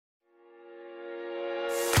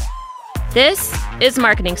This is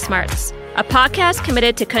Marketing Smarts, a podcast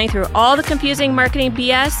committed to cutting through all the confusing marketing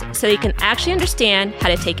BS so you can actually understand how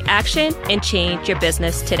to take action and change your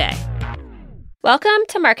business today. Welcome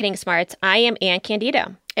to Marketing Smarts. I am Ann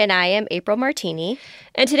Candido. And I am April Martini.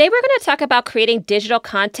 And today we're going to talk about creating digital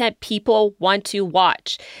content people want to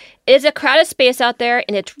watch. It's a crowded space out there,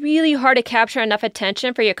 and it's really hard to capture enough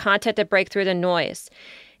attention for your content to break through the noise.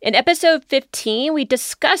 In episode 15, we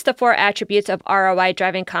discussed the 4 attributes of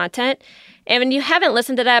ROI-driving content. And when you haven't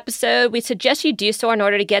listened to that episode, we suggest you do so in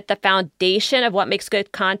order to get the foundation of what makes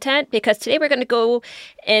good content, because today we're going to go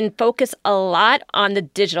and focus a lot on the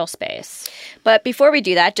digital space. But before we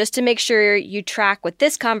do that, just to make sure you track with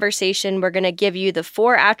this conversation, we're going to give you the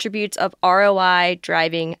 4 attributes of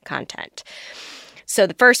ROI-driving content. So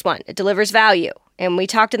the first one, it delivers value. And we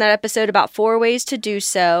talked in that episode about 4 ways to do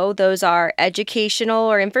so. Those are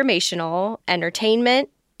educational or informational, entertainment,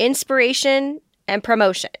 inspiration, and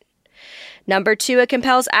promotion. Number 2, it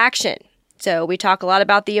compels action. So we talk a lot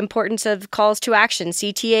about the importance of calls to action,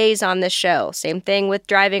 CTAs on this show. Same thing with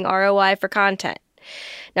driving ROI for content.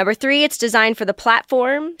 Number 3, it's designed for the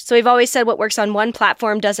platform. So we've always said what works on one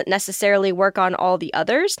platform doesn't necessarily work on all the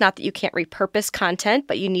others. Not that you can't repurpose content,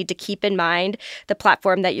 but you need to keep in mind the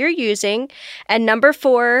platform that you're using. And number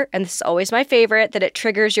 4, and this is always my favorite, that it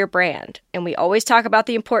triggers your brand. And we always talk about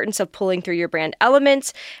the importance of pulling through your brand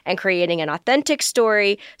elements and creating an authentic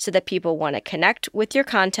story so that people want to connect with your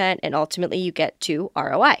content and ultimately you get to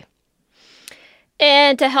ROI.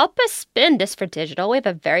 And to help us spin this for digital, we have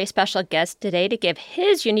a very special guest today to give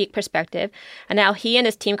his unique perspective on how he and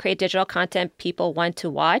his team create digital content people want to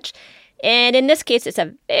watch. And in this case, it's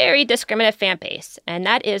a very discriminative fan base. And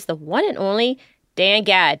that is the one and only Dan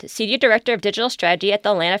Gadd, Senior Director of Digital Strategy at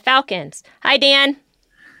the Atlanta Falcons. Hi, Dan.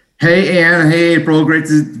 Hey, Ann. Hey, April. Great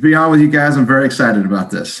to be on with you guys. I'm very excited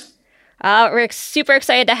about this. We're super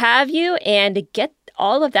excited to have you and to get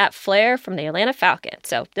all of that flair from the Atlanta Falcons.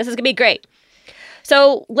 So this is going to be great.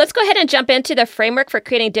 So let's go ahead and jump into the framework for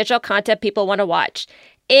creating digital content people want to watch.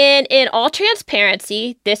 And in all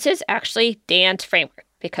transparency, this is actually Dan's framework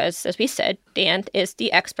because, as we said, Dan is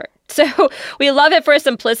the expert. So we love it for its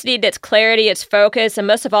simplicity, its clarity, its focus, and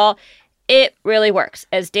most of all, it really works,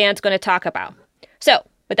 as Dan's going to talk about. So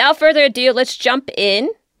without further ado, let's jump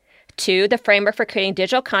in to the framework for creating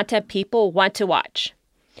digital content people want to watch.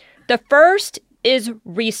 The first is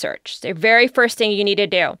research, the very first thing you need to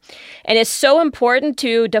do. And it's so important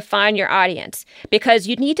to define your audience because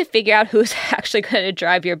you need to figure out who's actually going to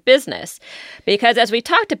drive your business. Because as we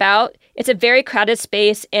talked about, it's a very crowded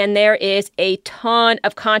space and there is a ton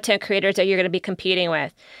of content creators that you're going to be competing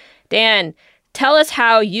with. Dan, tell us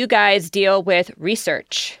how you guys deal with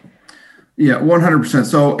research. Yeah, 100%.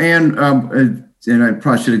 So, and I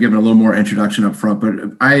probably should have given a little more introduction up front, but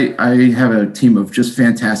I have a team of just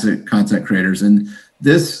fantastic content creators. And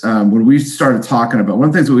this, when we started talking about, one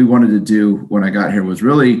of the things that we wanted to do when I got here was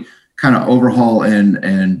really kind of overhaul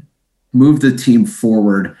and move the team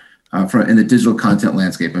forward in the digital content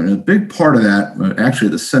landscape. And a big part of that, actually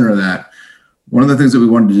the center of that, one of the things that we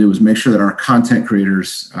wanted to do was make sure that our content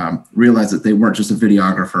creators realized that they weren't just a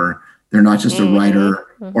videographer, they're not just a writer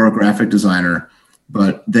or a graphic designer,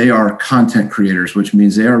 but they are content creators, which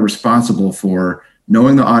means they are responsible for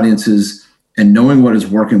knowing the audiences and knowing what is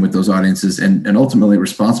working with those audiences and ultimately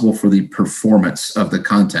responsible for the performance of the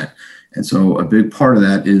content. And so a big part of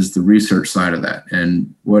that is the research side of that.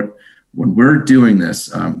 And when we're doing this,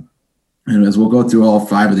 and as we'll go through all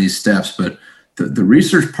 5 of these steps, but the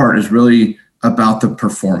research part is really about the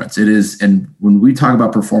performance. It is, and when we talk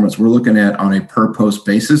about performance, we're looking at on a per post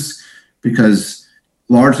basis because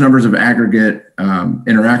large numbers of aggregate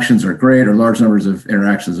interactions are great, or large numbers of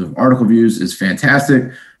interactions of article views is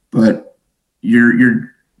fantastic, but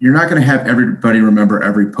you're not going to have everybody remember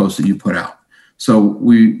every post that you put out. So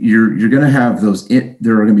you're going to have those.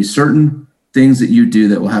 There are going to be certain things that you do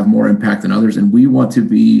that will have more impact than others, and we want to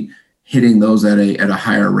be hitting those at a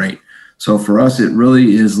higher rate. So for us, it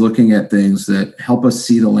really is looking at things that help us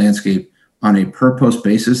see the landscape on a per post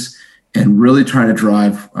basis and really trying to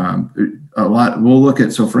drive a lot. We'll look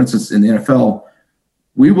at, so for instance, in the NFL,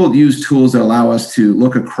 we will use tools that allow us to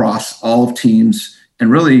look across all of teams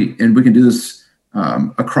and we can do this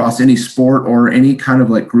across any sport or any kind of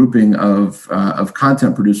like grouping of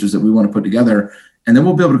content producers that we want to put together. And then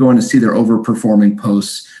we'll be able to go in and see their overperforming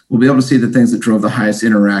posts. We'll be able to see the things that drove the highest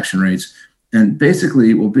interaction rates. And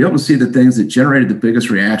basically, we'll be able to see the things that generated the biggest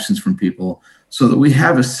reactions from people so that we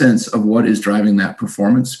have a sense of what is driving that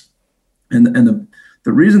performance. And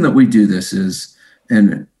the reason that we do this is,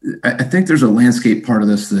 and I think there's a landscape part of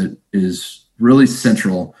this that is really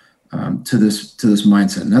central to this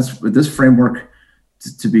mindset. And that's this framework,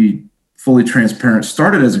 to be fully transparent,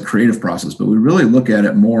 started as a creative process, but we really look at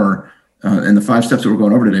it more, and the 5 steps that we're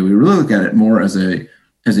going over today, we really look at it more as a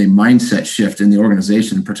mindset shift in the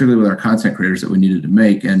organization, particularly with our content creators that we needed to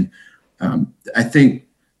make. And I think,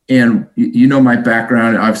 and you know my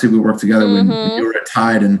background, obviously we worked together when you were at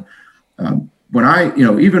Tide, and when I,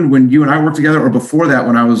 even when you and I worked together, or before that,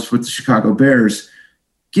 when I was with the Chicago Bears,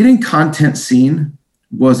 getting content seen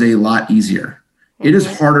was a lot easier. It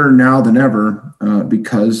is harder now than ever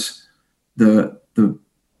because the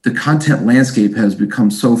content landscape has become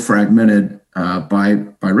so fragmented by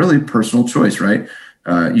really personal choice, right?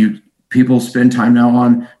 People spend time now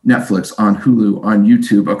on Netflix, on Hulu, on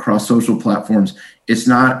YouTube, across social platforms. It's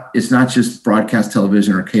not just broadcast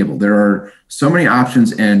television or cable. There are so many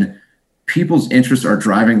options, and people's interests are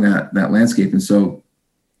driving that landscape. And so,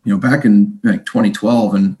 back in like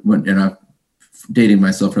 2012, and I'm dating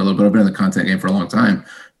myself for a little bit, I've been in the content game for a long time,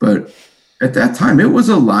 but at that time, it was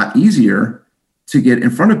a lot easier to get in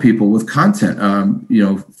front of people with content.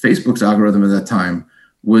 Facebook's algorithm at that time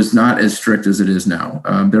was not as strict as it is now.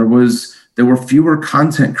 There were fewer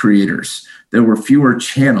content creators. There were fewer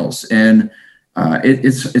channels, and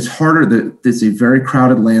it's harder. It's a very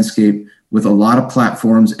crowded landscape with a lot of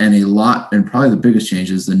platforms, and probably the biggest change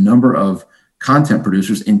is the number of content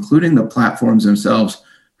producers, including the platforms themselves,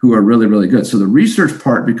 who are really, really good. So the research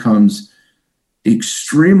part becomes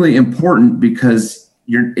extremely important, because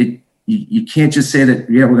you can't just say that,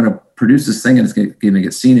 we're going to produce this thing and it's going to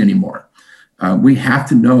get seen anymore. We have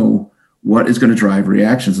to know what is going to drive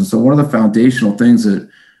reactions. And so one of the foundational things that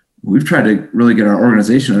we've tried to really get our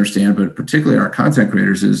organization to understand, but particularly our content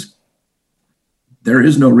creators, is there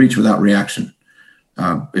is no reach without reaction.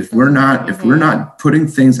 If we're not putting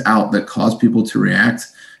things out that cause people to react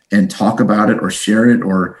and talk about it or share it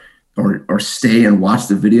or stay and watch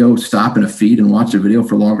the video, stop in a feed and watch the video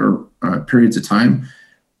for longer periods of time,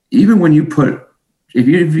 even when you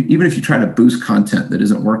even if you try to boost content that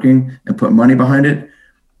isn't working and put money behind it,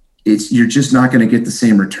 you're just not going to get the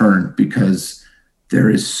same return, because there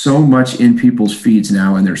is so much in people's feeds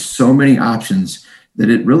now, and there's so many options that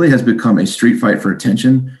it really has become a street fight for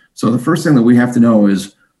attention. So the first thing that we have to know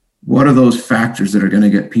is, what are those factors that are going to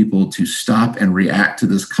get people to stop and react to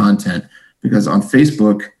this content? Because on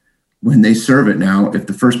Facebook, when they serve it now, if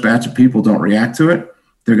the first batch of people don't react to it,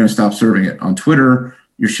 they're going to stop serving it. On Twitter,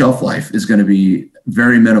 your shelf life is going to be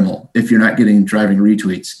very minimal if you're not getting driving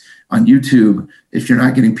retweets. On YouTube, if you're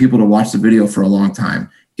not getting people to watch the video for a long time,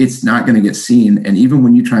 it's not going to get seen. And even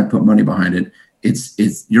when you try and put money behind it,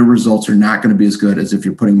 your results are not going to be as good as if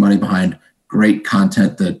you're putting money behind great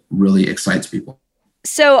content that really excites people.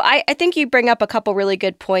 So I think you bring up a couple really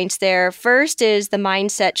good points there. First is the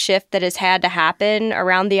mindset shift that has had to happen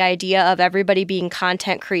around the idea of everybody being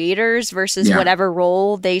content creators versus whatever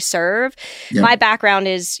role they serve. Yeah. My background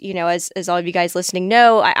is, as all of you guys listening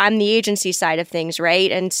know, I'm the agency side of things,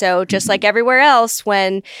 right? And so just like everywhere else,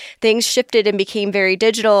 when things shifted and became very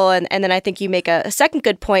digital, and then I think you make a second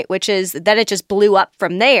good point, which is then it just blew up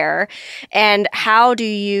from there. And how do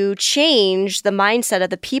you change the mindset of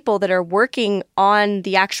the people that are working on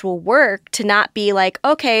the actual work to not be like,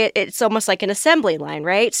 okay, it's almost like an assembly line,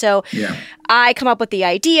 right? So I come up with the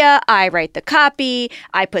idea, I write the copy,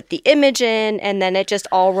 I put the image in, and then it just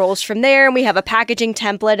all rolls from there. And we have a packaging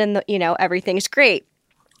template, and everything's great.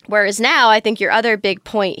 Whereas now, I think your other big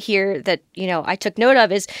point here that, I took note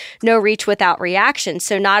of is no reach without reaction.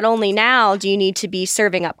 So not only now do you need to be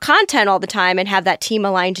serving up content all the time and have that team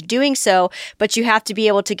aligned to doing so, but you have to be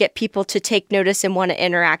able to get people to take notice and want to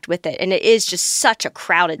interact with it. And it is just such a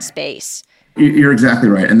crowded space. You're exactly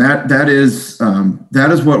right. And that is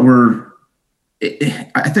what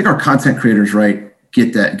I think our content creators, right,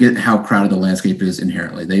 get how crowded the landscape is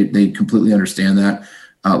inherently. They completely understand that,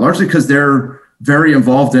 largely because they're very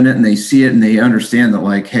involved in it, and they see it, and they understand that,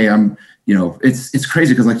 like, hey, it's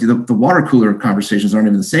crazy, because like the water cooler conversations aren't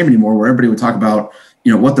even the same anymore, where everybody would talk about,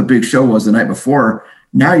 what the big show was the night before.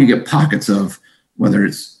 Now you get pockets of whether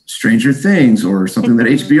it's Stranger Things or something that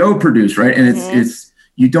HBO produced, right? And it's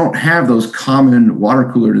you don't have those common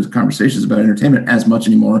water cooler conversations about entertainment as much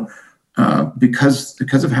anymore,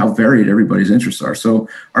 because of how varied everybody's interests are. So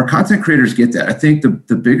our content creators get that. I think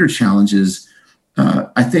the bigger challenge is,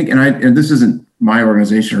 and this isn't my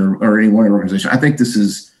organization or any one organization, I think this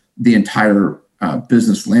is the entire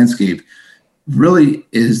business landscape, really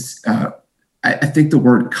is, I think the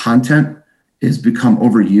word content has become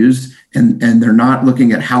overused, and they're not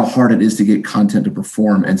looking at how hard it is to get content to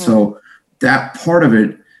perform. And so that part of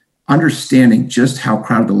it, understanding just how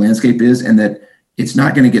crowded the landscape is, and that it's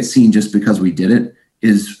not going to get seen just because we did it,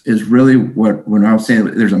 is really when I was saying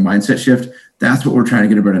there's a mindset shift. That's what we're trying to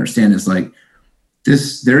get everybody to understand, is like,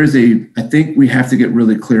 I think we have to get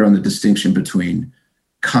really clear on the distinction between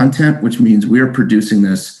content, which means we are producing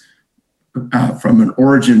this from an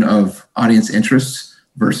origin of audience interests,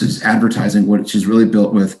 versus advertising, which is really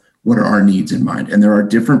built with what are our needs in mind. And there are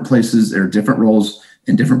different places, there are different roles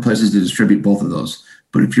and different places to distribute both of those.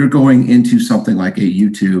 But if you're going into something like a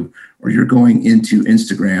YouTube, or you're going into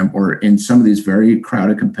Instagram, or in some of these very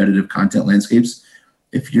crowded competitive content landscapes,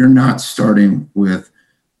 if you're not starting with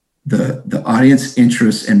the audience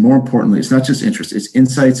interests, and more importantly, it's not just interest, it's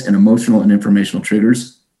insights and emotional and informational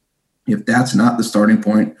triggers. If that's not the starting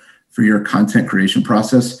point for your content creation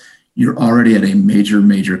process, you're already at a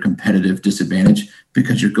major competitive disadvantage,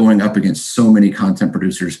 because you're going up against so many content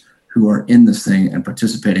producers who are in this thing and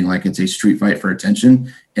participating like it's a street fight for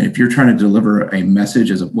attention. And if you're trying to deliver a message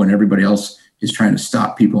when everybody else is trying to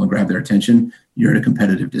stop people and grab their attention, you're at a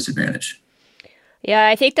competitive disadvantage. Yeah,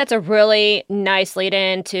 I think that's a really nice lead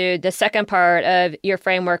into the second part of your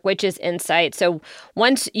framework, which is insight. So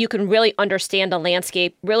once you can really understand the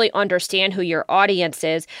landscape, really understand who your audience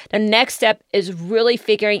is, the next step is really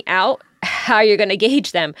figuring out how you're going to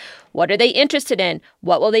gauge them. What are they interested in?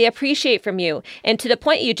 What will they appreciate from you? And to the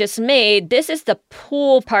point you just made, this is the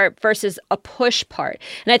pull part versus a push part.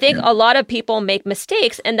 And I think a lot of people make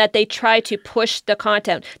mistakes in that they try to push the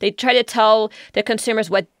content. They try to tell the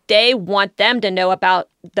consumers what they want them to know about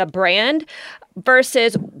the brand,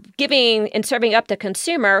 versus giving and serving up the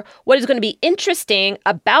consumer what is going to be interesting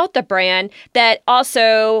about the brand that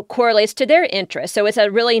also correlates to their interests. So it's a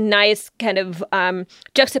really nice kind of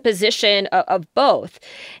juxtaposition of both.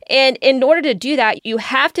 And in order to do that, you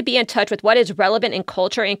have to be in touch with what is relevant in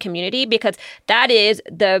culture and community, because that is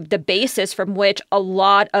the basis from which a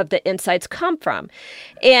lot of the insights come from.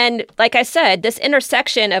 And like I said, this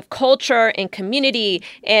intersection of culture and community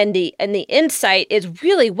and the insight is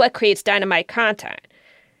really what creates dynamite content.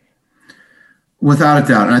 Without a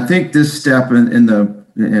doubt. And I think this step and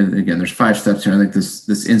again, there's 5 steps here. I think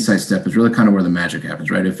this insight step is really kind of where the magic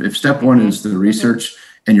happens, right? If step 1 is the research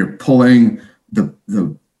and you're pulling the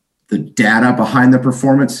data behind the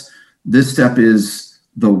performance, this step is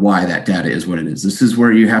the why that data is what it is. This is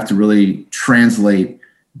where you have to really translate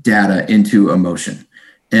data into emotion.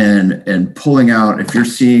 And pulling out, if you're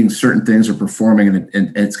seeing certain things are performing,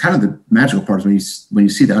 and it's kind of the magical part is when you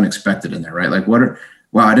see the unexpected in there, right? Like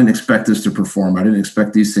wow, I didn't expect this to perform. I didn't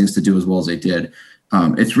expect these things to do as well as they did.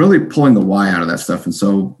 It's really pulling the why out of that stuff. And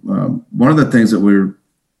so one of the things that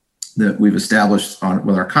we've established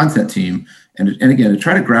with our content team, and again, to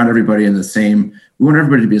try to ground everybody in the same, we want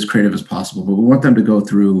everybody to be as creative as possible, but we want them to go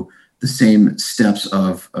through the same steps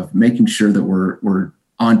of making sure that we're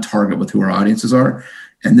on target with who our audiences are.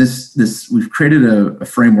 And this we've created a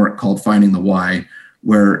framework called Finding the Why,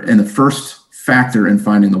 where and the first factor in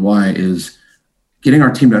finding the why is getting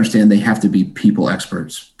our team to understand they have to be people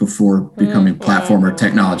experts before becoming platform or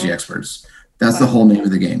technology experts. That's the whole name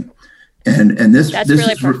of the game. And this that's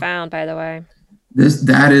really profound, by the way.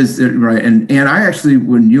 That is right. And I actually,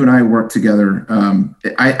 when you and I worked together,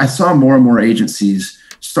 I saw more and more agencies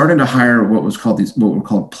starting to hire what were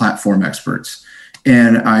called platform experts.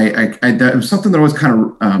 And that was something that always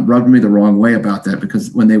kind of rubbed me the wrong way about that,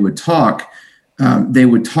 because when they would talk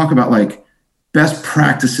about like best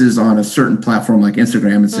practices on a certain platform like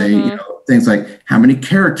Instagram and say, things like how many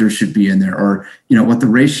characters should be in there, or, what the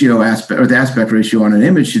ratio aspect or the aspect ratio on an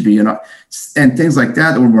image should be, and things like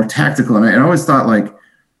that were more tactical. And I always thought like,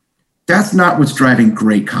 that's not what's driving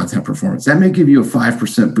great content performance. That may give you a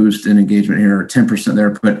 5% boost in engagement here or 10%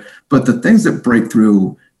 there, but the things that break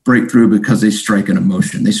through because they strike an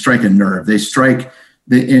emotion, they strike a nerve,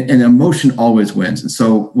 and emotion always wins. And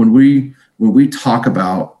so when we talk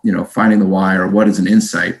about, finding the why or what is an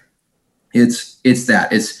insight, it's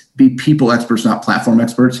be people experts, not platform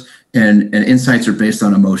experts. And insights are based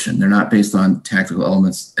on emotion. They're not based on tactical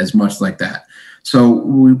elements as much like that. So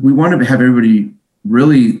we want to have everybody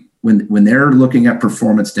really, when they're looking at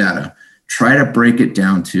performance data, try to break it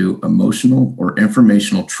down to emotional or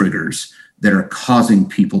informational triggers that are causing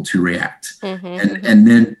people to react. And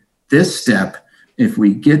then this step, if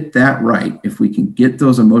we get that right, if we can get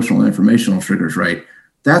those emotional and informational triggers right,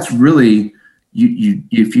 that's really,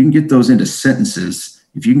 if you can get those into sentences,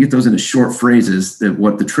 if you can get those into short phrases, that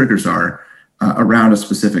what the triggers are around a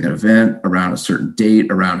specific event, around a certain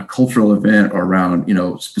date, around a cultural event, or around,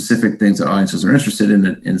 specific things that audiences are interested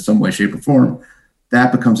in some way, shape, or form,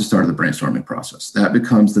 that becomes the start of the brainstorming process. That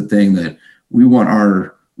becomes the thing that we want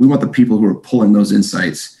the people who are pulling those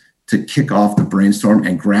insights to kick off the brainstorm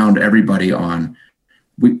and ground everybody on.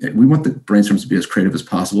 We want the brainstorms to be as creative as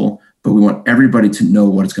possible, but we want everybody to know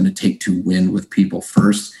what it's going to take to win with people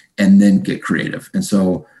first and then get creative. And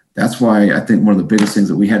so that's why I think one of the biggest things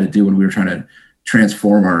that we had to do when we were trying to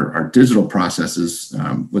transform our digital processes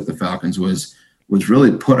with the Falcons was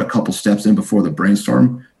really put a couple steps in before the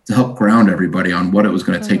brainstorm to help ground everybody on what it was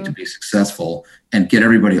going to take to be successful and get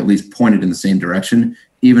everybody at least pointed in the same direction,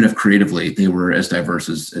 even if creatively they were as diverse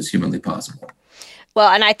as humanly possible. Well,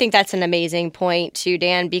 and I think that's an amazing point too,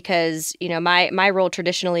 Dan, because, my role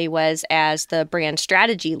traditionally was as the brand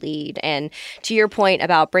strategy lead. And to your point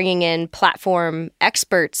about bringing in platform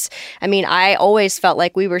experts, I always felt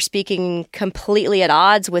like we were speaking completely at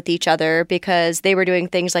odds with each other because they were doing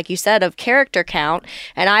things, like you said, of character count.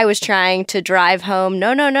 And I was trying to drive home,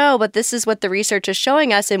 no, but this is what the research is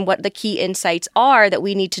showing us and what the key insights are that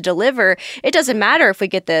we need to deliver. It doesn't matter if we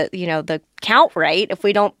get the count right if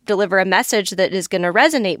we don't deliver a message that is going to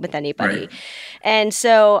resonate with anybody. Right. And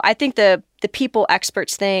so I think the people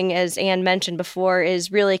experts thing, as Anne mentioned before,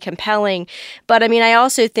 is really compelling. But I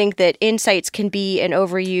also think that insights can be an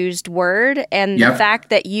overused word. And the fact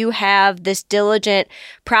that you have this diligent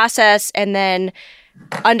process and then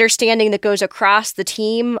understanding that goes across the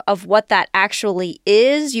team of what that actually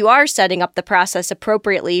is, you are setting up the process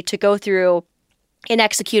appropriately to go through and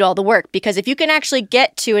execute all the work. Because if you can actually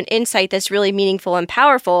get to an insight that's really meaningful and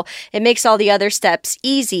powerful, it makes all the other steps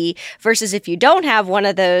easy, versus if you don't have one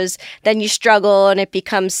of those, then you struggle and it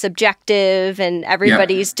becomes subjective and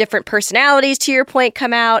everybody's different personalities, to your point,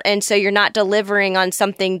 come out. And so you're not delivering on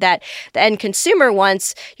something that the end consumer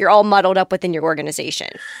wants. You're all muddled up within your organization.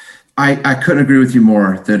 I couldn't agree with you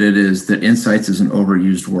more that insights is an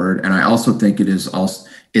overused word. And I also think it's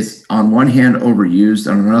on one hand overused,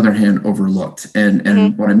 and on the other hand overlooked.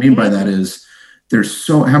 And what I mean by that is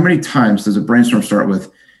how many times does a brainstorm start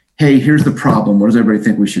with, hey, here's the problem. What does everybody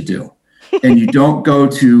think we should do? And you don't go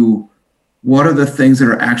to what are the things that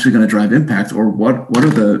are actually going to drive impact, or what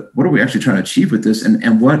are we actually trying to achieve with this?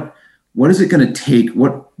 And what is it going to take?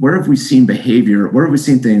 Where have we seen behavior? Where have we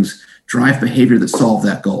seen things drive behavior that solve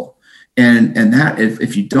that goal? And that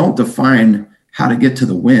if you don't define how to get to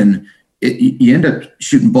the win, you end up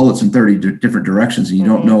shooting bullets in 30 different directions, and you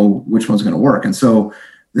don't know which one's going to work. And so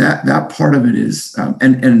that part of it is,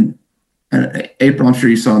 and April, I'm sure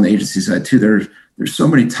you saw on the agency side too, there's so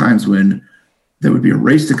many times when there would be a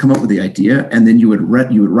race to come up with the idea, and then you would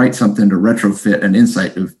write something to retrofit an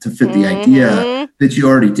insight to fit the idea that you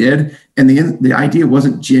already did. And the idea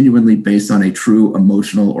wasn't genuinely based on a true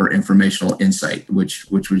emotional or informational insight, which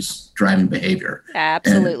was driving behavior.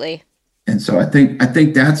 Absolutely. And so I think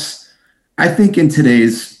in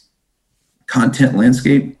today's content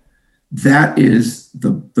landscape, that is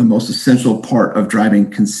the most essential part of driving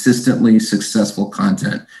consistently successful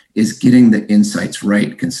content, is getting the insights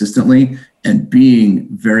right consistently and being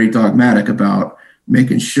very dogmatic about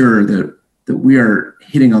making sure that we are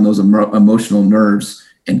hitting on those emotional nerves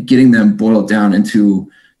and getting them boiled down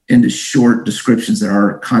into short descriptions that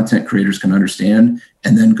our content creators can understand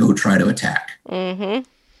and then go try to attack. Mm-hmm.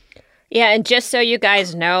 Yeah, and just so you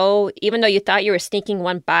guys know, even though you thought you were sneaking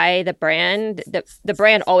one by the brand, the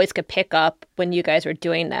brand always could pick up when you guys were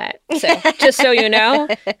doing that. So just so you know.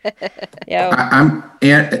 And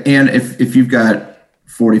if you've got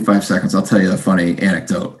 45 seconds, I'll tell you a funny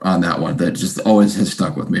anecdote on that one that just always has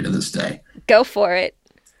stuck with me to this day. Go for it.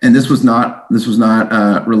 And this was not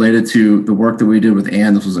related to the work that we did with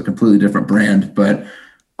Anne. This was a completely different brand, but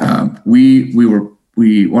one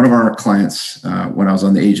of our clients, when I was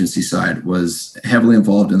on the agency side, was heavily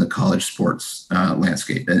involved in the college sports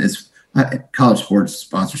landscape, and it's college sports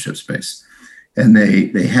sponsorship space. And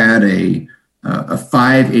they had a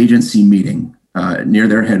 5-agency meeting near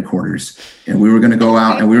their headquarters, and we were going to go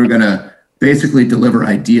out and we were going to basically deliver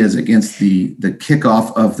ideas against the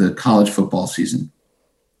kickoff of the college football season.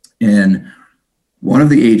 And one of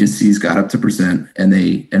the agencies got up to present, and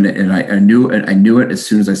I knew it as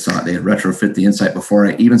soon as I saw it. They had retrofit the insight before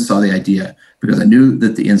I even saw the idea, because I knew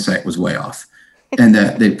that the insight was way off. And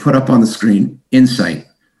that they put up on the screen, insight: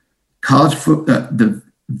 the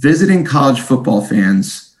visiting college football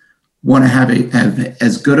fans want to have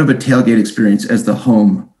as good of a tailgate experience as the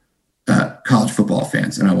home college football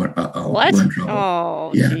fans. And I went, what? We're in trouble.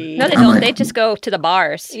 Oh, yeah. geez. No, they don't. They just go to the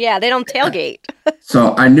bars. Yeah, they don't tailgate.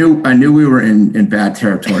 So I knew we were in bad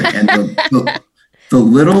territory. And the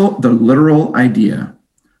literal idea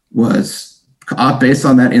was, based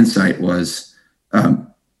on that insight, was,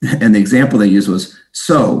 and the example they used was,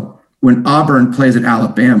 so when Auburn plays at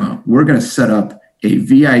Alabama, we're going to set up a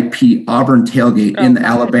VIP Auburn tailgate in the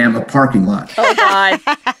Alabama parking lot. Oh, God.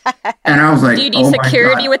 And I was like, do you do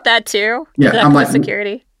security with that too? Yeah, I'm like,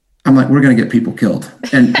 security. I'm like, we're going to get people killed.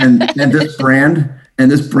 And this brand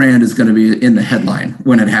is going to be in the headline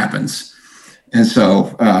when it happens. And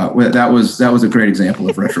so that was a great example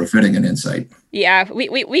of retrofitting an insight. Yeah,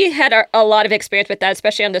 we had a lot of experience with that,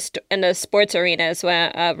 especially in the sports arenas,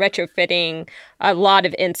 when retrofitting a lot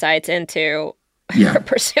of insights into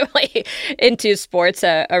presumably into sports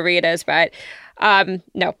arenas. But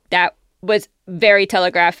no, that was very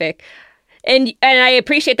telegraphic. And I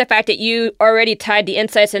appreciate the fact that you already tied the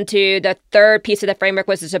insights into the third piece of the framework,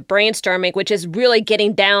 which is a brainstorming, which is really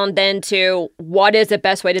getting down then to what is the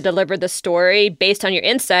best way to deliver the story based on your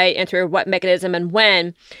insight and through what mechanism and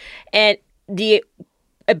when. And the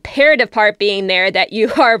imperative part being there that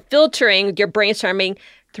you are filtering your brainstorming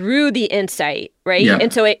through the insight, right? Yeah.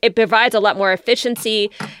 And so it provides a lot more efficiency.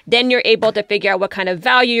 Then you're able to figure out what kind of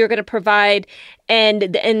value you're going to provide,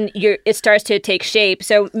 and it starts to take shape.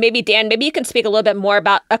 So maybe, Dan, you can speak a little bit more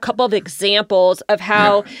about a couple of examples of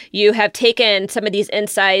how you have taken some of these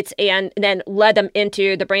insights and then led them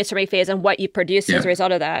into the brainstorming phase and what you produced as a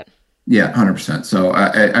result of that. Yeah, 100%. So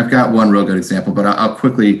I've got one real good example, but I'll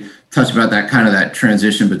quickly touch about that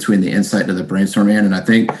transition between the insight to the brainstorming. And I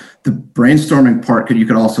think the brainstorming part you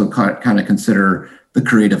could also kind of consider the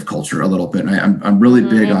creative culture a little bit. And I'm really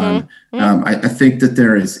big on, I think that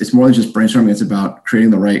it's more than just brainstorming. It's about creating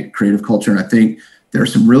the right creative culture. And I think there are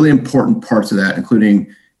some really important parts of that,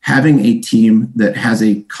 including having a team that has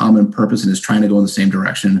a common purpose and is trying to go in the same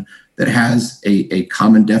direction, that has a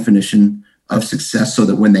common definition of success, so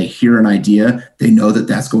that when they hear an idea, they know that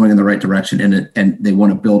that's going in the right direction, and they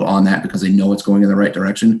want to build on that because they know it's going in the right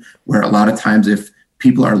direction. Where a lot of times, if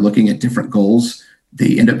people are looking at different goals,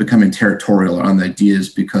 they end up becoming territorial on the ideas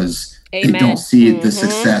because they don't see the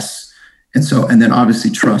success. And then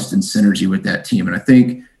obviously trust and synergy with that team. And I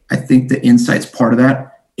think the insights part of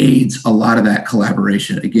that aids a lot of that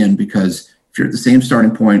collaboration, again, because if you're at the same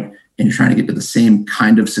starting point and you're trying to get to the same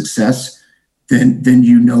kind of success, then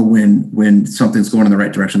you know when something's going in the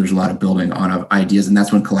right direction. There's a lot of building on ideas, and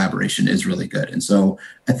that's when collaboration is really good. And so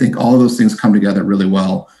I think all of those things come together really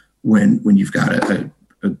well when you've got a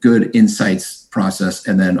good insights process,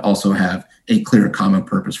 and then also have a clear common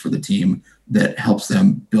purpose for the team that helps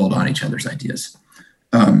them build on each other's ideas.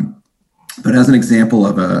 But as an example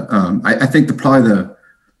of I think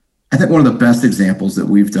one of the best examples that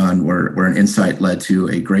we've done where an insight led to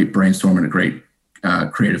a great brainstorm and a great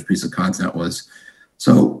creative piece of content was,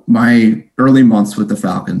 so my early months with the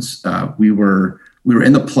Falcons, we were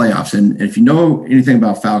in the playoffs. And if you know anything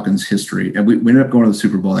about Falcons history, and we ended up going to the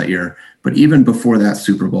Super Bowl that year, but even before that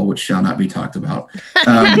Super Bowl, which shall not be talked about,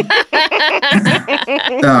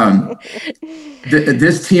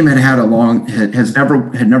 this team had never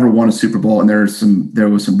won a Super Bowl. And there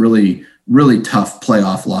was some really, really tough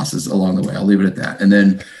playoff losses along the way. I'll leave it at that. And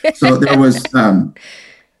then, so there was,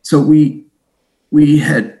 we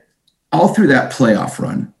had all through that playoff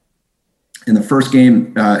run in the first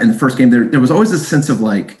game, there was always a sense of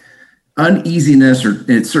like uneasiness, or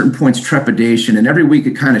at certain points trepidation. And every week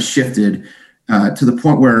it kind of shifted to the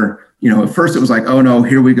point where, at first it was like, oh no,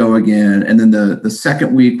 here we go again. And then the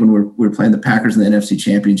second week when we were playing the Packers in the NFC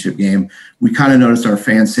Championship game, we kind of noticed our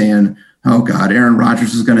fans saying, oh God, Aaron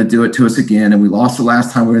Rodgers is going to do it to us again. And we lost the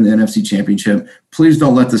last time we were in the NFC Championship. Please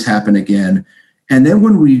don't let this happen again. And then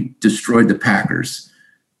when we destroyed the Packers,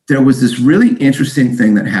 there was this really interesting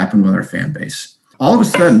thing that happened with our fan base. All of a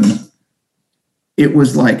sudden, it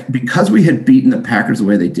was like, because we had beaten the Packers the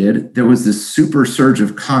way they did, there was this super surge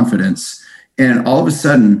of confidence. And all of a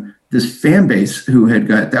sudden, this fan base who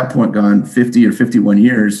had at that point gone 50 or 51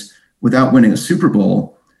 years without winning a Super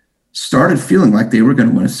Bowl started feeling like they were going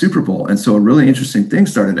to win a Super Bowl. And so a really interesting thing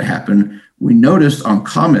started to happen. We noticed on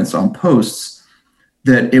comments, on posts,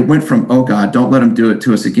 that it went from, oh God, don't let them do it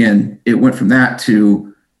to us again. It went from that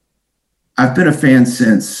to, I've been a fan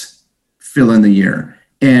since fill in the year.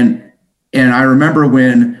 And I remember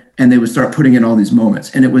when, and they would start putting in all these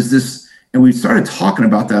moments. And it was this, and we started talking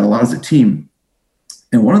about that a lot as a team.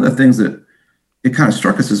 And one of the things that it kind of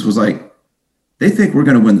struck us was like, they think we're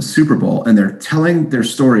going to win the Super Bowl, and they're telling their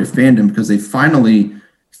story of fandom because they finally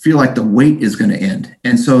feel like the wait is going to end.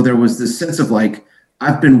 And so there was this sense of like,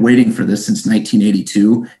 I've been waiting for this since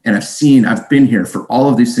 1982, and I've been here for all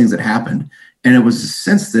of these things that happened. And it was a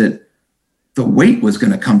sense that the wait was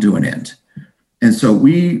going to come to an end. And so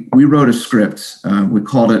we wrote a script. We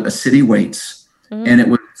called it A City Waits. And it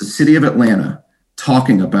was the city of Atlanta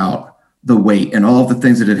talking about the wait and all of the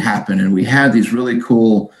things that had happened. And we had these really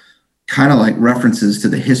cool kind of like references to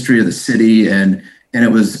the history of the city. And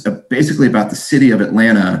it was basically about the city of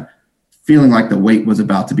Atlanta feeling like the weight was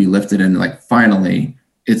about to be lifted, and like, finally,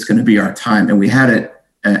 it's going to be our time. And we had it,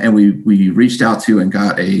 and we reached out to and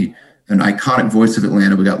got a an iconic voice of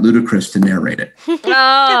Atlanta. We got Ludacris to narrate it. Oh,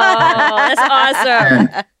 that's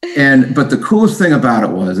awesome. But the coolest thing about it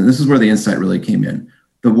was, and this is where the insight really came in,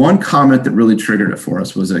 the one comment that really triggered it for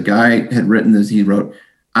us was a guy had written this. He wrote,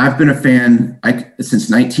 I've been a fan since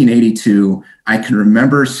 1982. I can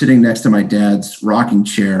remember sitting next to my dad's rocking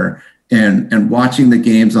chair and watching the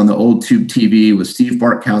games on the old tube TV with Steve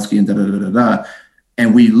Bartkowski and da-da-da-da-da.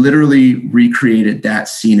 And we literally recreated that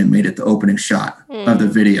scene and made it the opening shot of the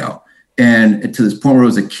video. And to this point where it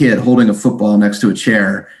was a kid holding a football next to a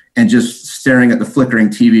chair and just staring at the flickering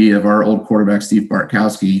TV of our old quarterback, Steve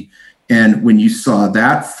Bartkowski. And when you saw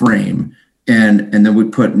that frame, and then we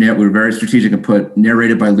were very strategic and put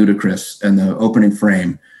narrated by Ludacris in the opening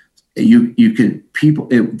frame,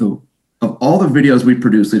 of all the videos we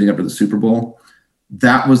produced leading up to the Super Bowl,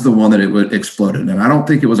 that was the one that it exploded. And I don't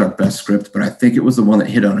think it was our best script, but I think it was the one that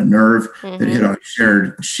hit on a nerve, that hit on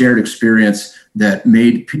a shared experience that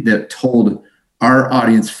told our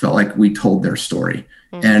audience felt like we told their story.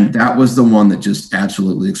 And that was the one that just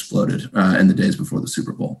absolutely exploded in the days before the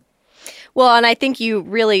Super Bowl. Well, and I think you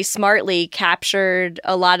really smartly captured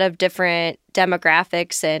a lot of different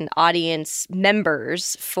demographics and audience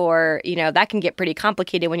members for, that can get pretty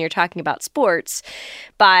complicated when you're talking about sports,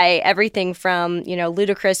 by everything from,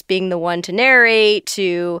 Ludacris being the one to narrate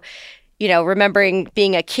to, remembering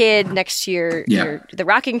being a kid next to the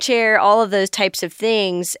rocking chair, all of those types of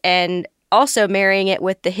things. And also marrying it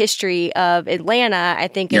with the history of Atlanta, I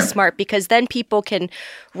think is smart, because then people can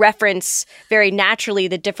reference very naturally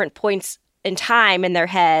the different points in time in their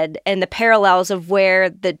head and the parallels of where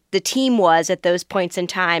the team was at those points in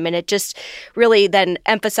time. And it just really then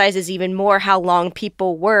emphasizes even more how long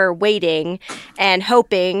people were waiting and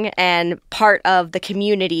hoping and part of the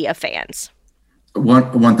community of fans.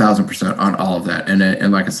 1,000% on all of that.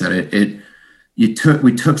 And like I said, we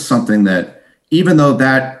took something that, even though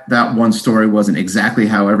that one story wasn't exactly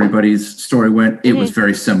how everybody's story went, it was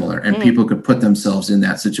very similar, and people could put themselves in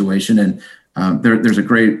that situation. And there's a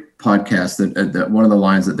great podcast that one of the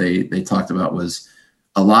lines that they talked about was,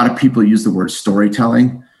 a lot of people use the word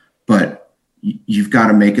storytelling, but you've got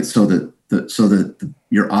to make it so that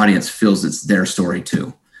your audience feels it's their story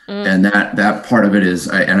too. And that part of it is,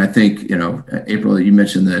 I think, April, you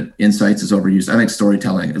mentioned that insights is overused. I think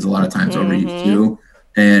storytelling is a lot of times overused too.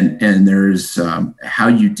 And there's how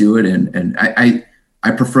you do it. And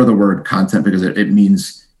I prefer the word content because it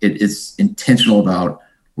means it's intentional about,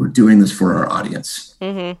 we're doing this for our audience.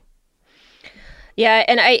 Yeah.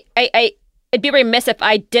 And I'd be remiss if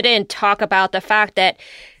I didn't talk about the fact that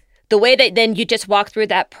the way that then you just walk through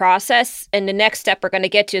that process, and the next step we're going to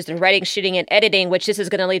get to is the writing, shooting, and editing, which this is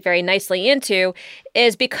going to lead very nicely into,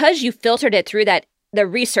 is because you filtered it through the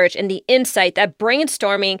research and the insight, that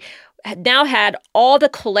brainstorming now had all the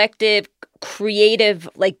collective creative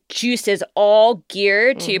juices all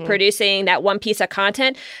geared to producing that one piece of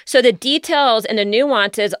content. So the details and the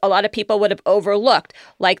nuances a lot of people would have overlooked,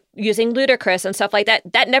 like using Ludacris and stuff like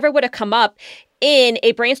that never would have come up in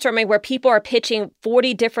a brainstorming where people are pitching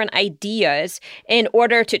 40 different ideas in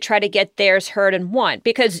order to try to get theirs heard in one,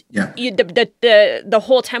 because the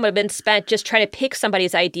whole time would have been spent just trying to pick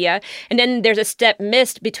somebody's idea. And then there's a step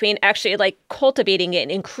missed between actually cultivating it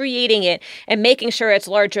and creating it and making sure it's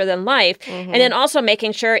larger than life. And then also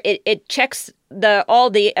making sure it checks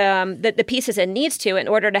the pieces it needs to in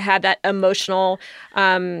order to have that emotional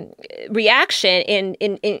reaction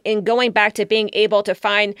in going back to being able to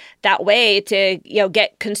find that way to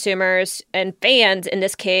get consumers and fans in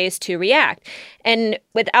this case to react. And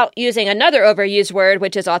without using another overused word,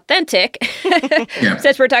 which is authentic,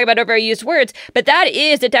 since we're talking about overused words, but that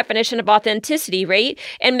is the definition of authenticity, right?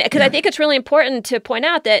 And because I think it's really important to point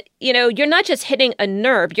out that, you're not just hitting a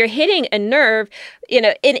nerve, you're hitting a nerve, in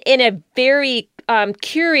a very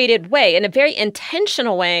curated way, in a very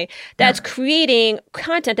intentional way that's creating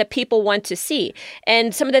content that people want to see.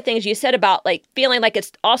 And some of the things you said about feeling like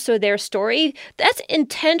it's also their story, that's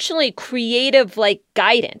intentionally creative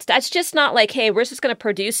guidance. That's just not hey, we're just going to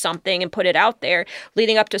produce something and put it out there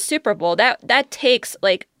leading up to Super Bowl. That takes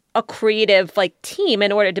a creative team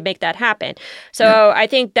in order to make that happen. So I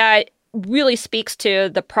think that really speaks to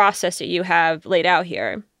the process that you have laid out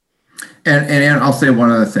here. And I'll say one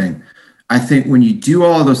other thing. I think when you do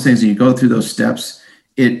all of those things and you go through those steps,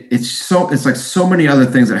 it's like so many other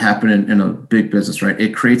things that happen in a big business, right?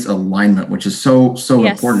 It creates alignment, which is so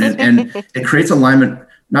important, and it creates alignment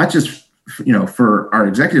not just for our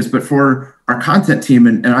executives, but for our content team.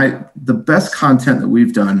 And the best content that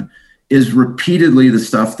we've done is repeatedly the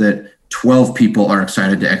stuff that 12 people are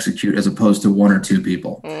excited to execute as opposed to 1 or 2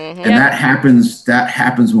 people. And that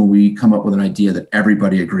happens when we come up with an idea that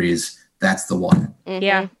everybody agrees that's the one. Mm-hmm.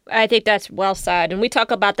 Yeah, I think that's well said. And we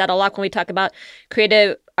talk about that a lot when we talk about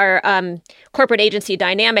creative or corporate agency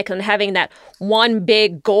dynamic and having that one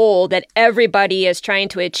big goal that everybody is trying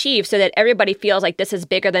to achieve so that everybody feels like this is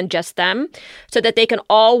bigger than just them, so that they can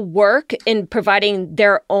all work in providing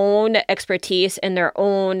their own expertise and their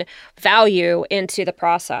own value into the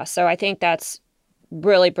process. So I think that's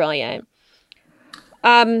really brilliant.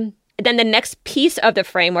 Then the next piece of the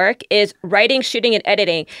framework is writing, shooting, and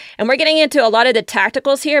editing. And we're getting into a lot of the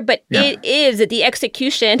tacticals here, but it is the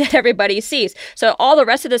execution that everybody sees. So all the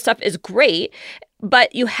rest of the stuff is great,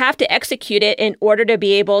 but you have to execute it in order to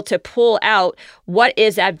be able to pull out what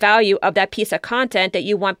is that value of that piece of content that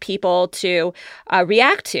you want people to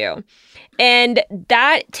react to. And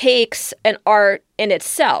that takes an art in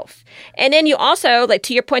itself. And then you also, like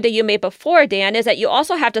to your point that you made before, Dan, is that you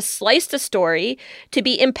also have to slice the story to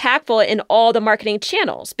be impactful in all the marketing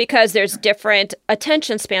channels, because there's different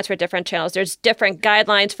attention spans for different channels. There's different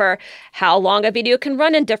guidelines for how long a video can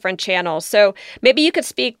run in different channels. So maybe you could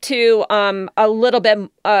speak to a little bit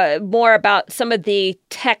more about some of the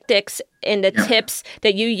tactics and the tips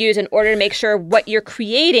that you use in order to make sure what you're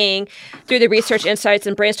creating through the research, insights,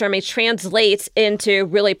 and brainstorming translates into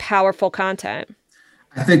really powerful content.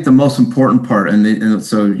 I think the most important part, and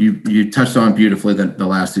so you touched on beautifully the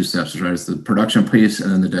last two steps, right? It's the production piece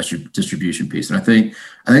and then the distribution piece. And I think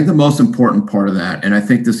the most important part of that, and I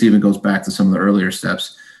think this even goes back to some of the earlier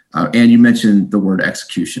steps, and you mentioned the word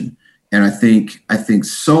execution. And I think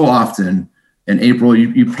so often, and April,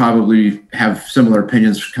 you probably have similar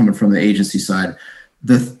opinions coming from the agency side.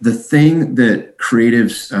 The thing that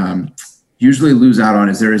creatives usually lose out on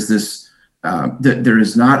is there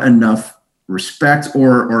is not enough respect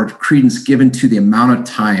or credence given to the amount of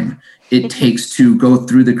time it takes to go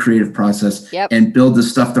through the creative process and build the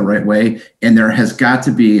stuff the right way. And there has got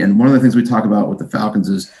to be, and one of the things we talk about with the Falcons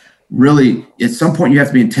is really at some point you have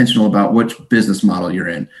to be intentional about which business model you're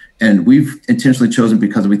in. And we've intentionally chosen,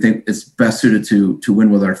 because we think it's best suited to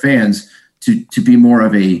win with our fans, to be more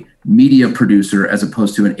of a media producer as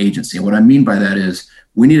opposed to an agency. And what I mean by that is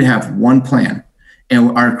we need to have one plan,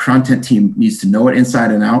 and our content team needs to know it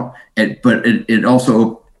inside and out. But it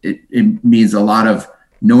also means a lot of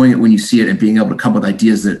knowing it when you see it and being able to come up with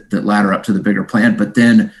ideas that ladder up to the bigger plan, but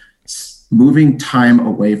then moving time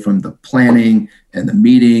away from the planning and the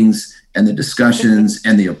meetings and the discussions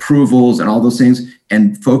and the approvals and all those things,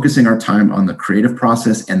 and focusing our time on the creative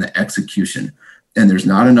process and the execution. And there's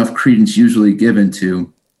not enough credence usually given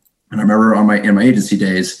to, and I remember in my agency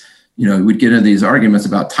days, we'd get into these arguments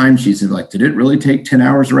about timesheets and like, did it really take 10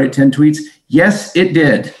 hours to write 10 tweets? Yes, it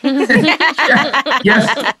did.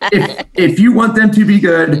 Yes. If you want them to be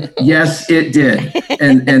good, yes, it did.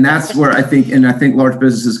 And that's where I think large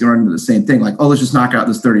businesses can run into the same thing. Like, oh, let's just knock out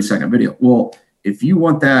this 30-second video. Well, if you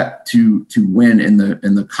want that to win in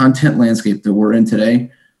the content landscape that we're in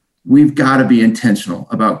today, we've got to be intentional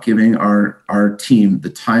about giving our team the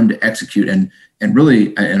time to execute. And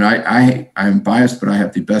really, and I'm biased, but I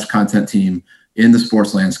have the best content team in the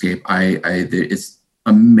sports landscape. It's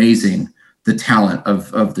amazing the talent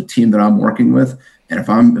of the team that I'm working with. And if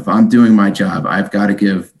I'm doing my job, I've got to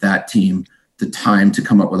give that team the time to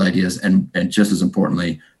come up with ideas, and just as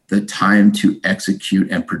importantly, the time to execute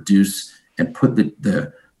and produce and put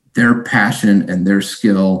their passion and their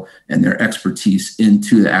skill and their expertise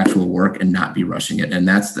into the actual work and not be rushing it. And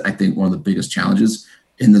that's, I think, one of the biggest challenges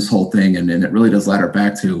in this whole thing. And it really does ladder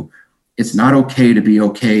back to, it's not okay to be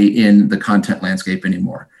okay in the content landscape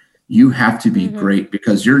anymore. You have to be great,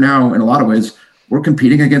 because you're now, in a lot of ways, we're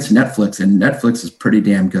competing against Netflix, and Netflix is pretty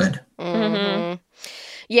damn good. Mm-hmm.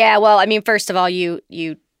 Yeah, well, I mean, first of all, you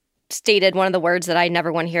stated one of the words that I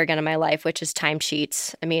never want to hear again in my life, which is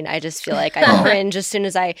timesheets. I mean, I just feel like I cringe as soon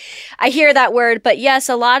as I hear that word. But yes,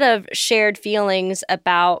 a lot of shared feelings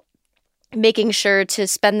about making sure to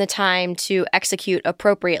spend the time to execute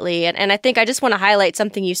appropriately. And I think I just want to highlight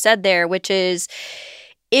something you said there, which is,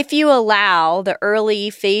 if you allow the early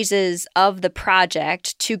phases of the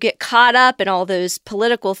project to get caught up in all those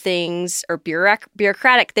political things or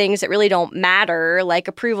bureaucratic things that really don't matter, like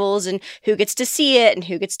approvals and who gets to see it and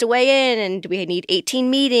who gets to weigh in and do we need 18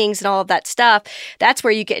 meetings and all of that stuff, that's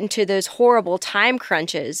where you get into those horrible time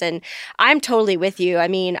crunches. And I'm totally with you. I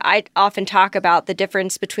mean, I often talk about the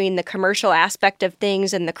difference between the commercial aspect of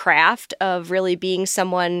things and the craft of really being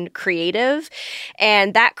someone creative.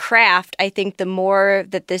 And that craft, I think the more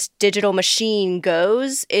that this digital machine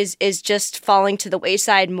goes is just falling to the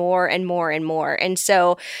wayside more and more and more. And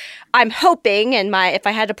so I'm hoping, and if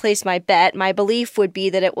I had to place my bet, my belief would be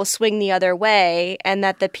that it will swing the other way and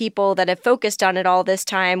that the people that have focused on it all this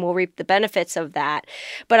time will reap the benefits of that.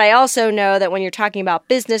 But I also know that when you're talking about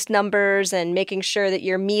business numbers and making sure that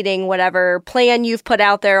you're meeting whatever plan you've put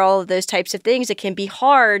out there, all of those types of things, it can be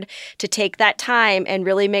hard to take that time and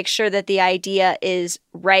really make sure that the idea is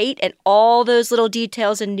right and all those little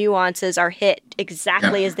details and nuances are hit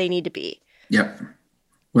exactly as they need to be. Yep.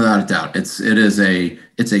 Without a doubt. It's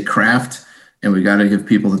a craft, and we got to give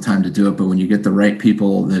people the time to do it. But when you get the right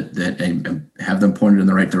people that have them pointed in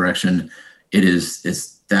the right direction,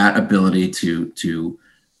 it's that ability to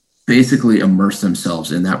basically immerse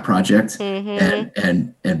themselves in that project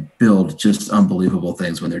and build just unbelievable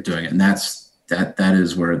things when they're doing it. And that's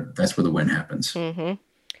where the win happens. Mm-hmm.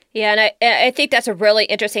 Yeah, and I think that's a really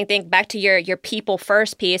interesting thing. Back to your people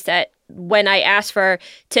first piece, that when I asked for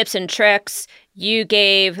tips and tricks, you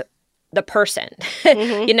gave the person,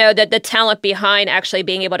 the talent behind actually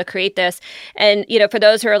being able to create this. And, for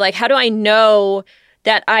those who are like, how do I know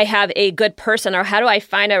that I have a good person, or how do I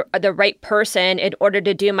find the right person in order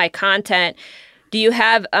to do my content? Do you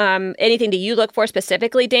have anything that you look for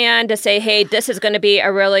specifically, Dan, to say, hey, this is going to be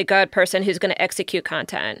a really good person who's going to execute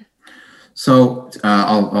content? So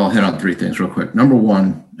I'll hit on three things real quick. Number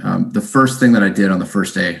one, the first thing that I did on the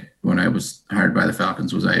first day when I was hired by the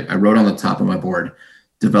Falcons was I wrote on the top of my board,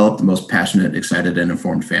 develop the most passionate, excited, and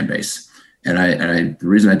informed fan base. And the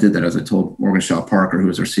reason I did that, as I told Morgan Shaw Parker, who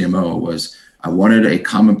was our CMO, was I wanted a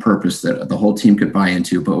common purpose that the whole team could buy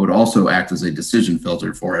into, but would also act as a decision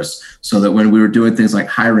filter for us, so that when we were doing things like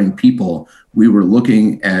hiring people, we were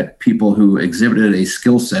looking at people who exhibited a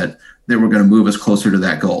skill set that were going to move us closer to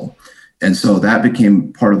that goal. And so that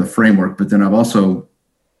became part of the framework. But then I've also,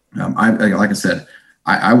 like I said,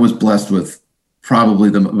 I was blessed with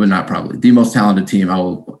the most talented team. I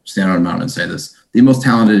will stand on a mountain and say this, the most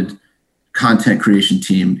talented content creation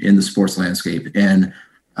team in the sports landscape. And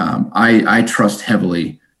I trust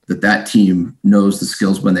heavily that team knows the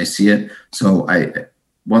skills when they see it. So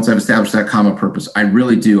once I've established that common purpose, I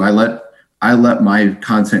really do. I let my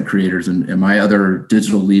content creators and my other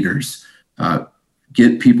digital leaders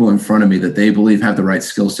get people in front of me that they believe have the right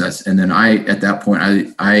skill sets. And then at that point,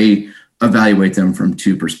 I evaluate them from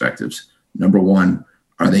two perspectives. Number one,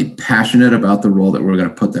 are they passionate about the role that we're going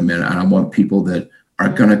to put them in? And I want people that are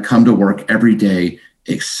going to come to work every day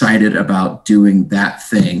excited about doing that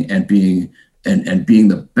thing and being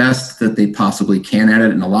the best that they possibly can at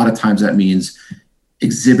it. And a lot of times that means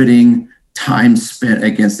exhibiting time spent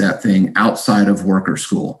against that thing outside of work or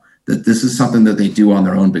school, that this is something that they do on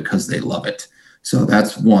their own because they love it. So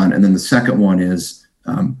that's one. And then the second one is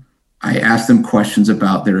I ask them questions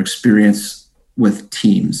about their experience with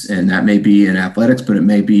teams. And that may be in athletics, but it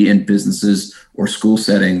may be in businesses or school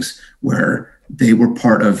settings where they were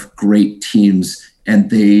part of great teams and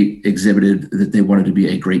they exhibited that they wanted to be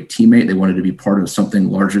a great teammate. They wanted to be part of something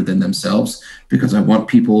larger than themselves, because I want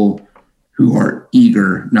people who are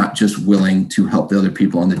eager, not just willing to help the other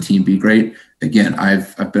people on the team be great. Again, I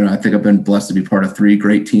think I've been blessed to be part of three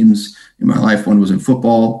great teams in my life. One was in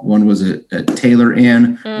football, one was at Taylor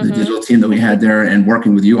Ann, the digital team that we had there, and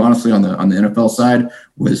working with you, honestly, on the NFL side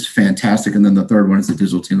was fantastic. And then the third one is the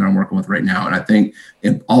digital team that I'm working with right now. And I think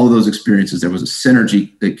in all of those experiences, there was a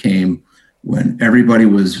synergy that came when everybody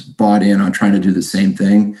was bought in on trying to do the same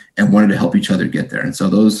thing and wanted to help each other get there. And so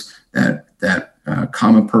that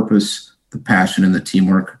common purpose, the passion, and the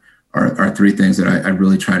teamwork are three things that I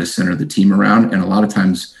really try to center the team around. And a lot of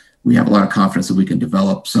times we have a lot of confidence that we can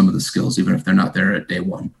develop some of the skills, even if they're not there at day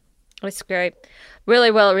one. That's great.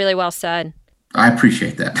 Really well said. I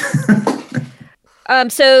appreciate that.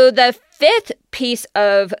 So the fifth piece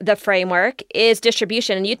of the framework is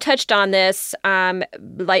distribution. And you touched on this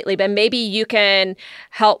lightly, but maybe you can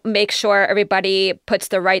help make sure everybody puts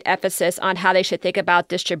the right emphasis on how they should think about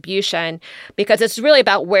distribution, because it's really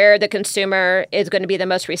about where the consumer is going to be the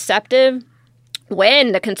most receptive,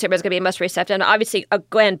 when the consumer is going to be most receptive. And obviously,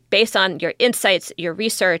 again, based on your insights, your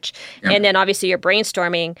research, and then obviously your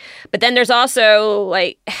brainstorming. But then there's also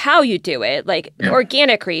like how you do it, like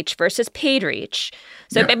organic reach versus paid reach.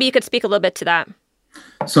 So maybe you could speak a little bit to that.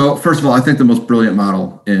 So first of all, I think the most brilliant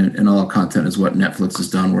model in all content is what Netflix has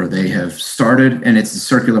done, where they have started, and it's a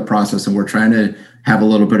circular process, and we're trying to have a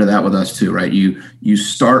little bit of that with us too, right? You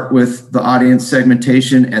start with the audience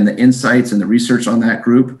segmentation and the insights and the research on that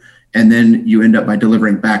group, and then you end up by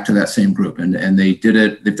delivering back to that same group. And they've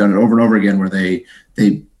done it over and over again, where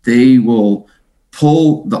they will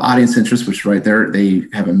pull the audience interest, which right there, they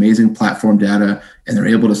have amazing platform data, and they're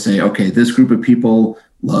able to say, okay, this group of people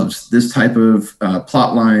loves this type of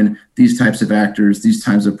plot line, these types of actors, these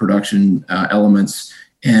types of production elements,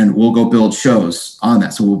 and we'll go build shows on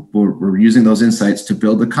that. So we're using those insights to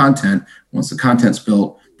build the content. Once the content's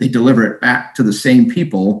built, they deliver it back to the same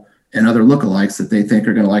people and other lookalikes that they think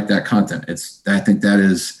are going to like that content. I think that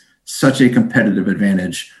is such a competitive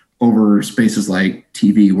advantage over spaces like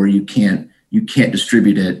TV, where you can't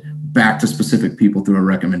distribute it back to specific people through a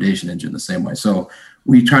recommendation engine the same way. So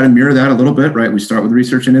we try to mirror that a little bit, right? We start with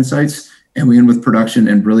research and insights, and we end with production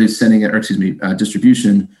and really sending it,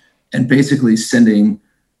 distribution, and basically sending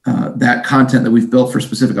that content that we've built for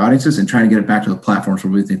specific audiences and trying to get it back to the platforms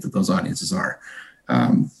where we think that those audiences are.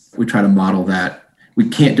 We try to model that. We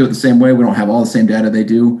can't do it the same way. We don't have all the same data they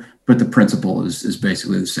do, but the principle is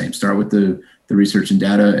basically the same. Start with the research and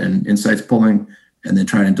data and insights pulling, and then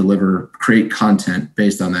try and create content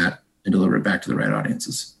based on that and deliver it back to the right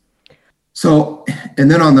audiences. So, and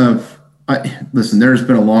then listen, there's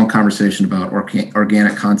been a long conversation about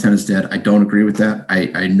organic content is dead. I don't agree with that.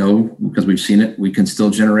 I know, because we've seen it, we can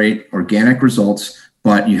still generate organic results,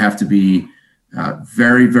 but you have to be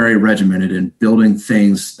very, very regimented in building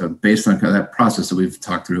things based on kind of that process that we've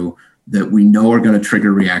talked through, that we know are going to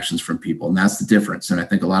trigger reactions from people. And that's the difference. And I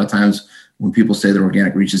think a lot of times when people say that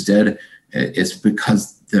organic reach is dead, it's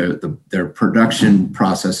because their production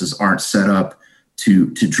processes aren't set up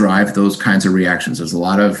to drive those kinds of reactions. There's a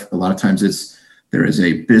lot of times there is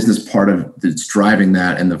a business part of that's driving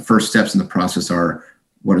that, and the first steps in the process are,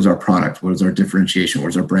 what is our product, what is our differentiation,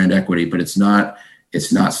 where's our brand equity, but it's not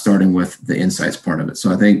starting with the insights part of it.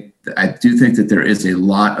 So I do think that there is a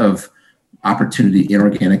lot of opportunity in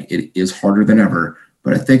organic. It is harder than ever,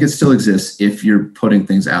 but I think it still exists if you're putting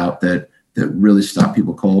things out that really stop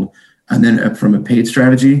people cold. And then from a paid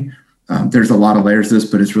strategy, there's a lot of layers to this,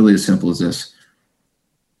 but it's really as simple as this.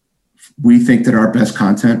 We think that our best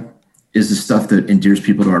content is the stuff that endears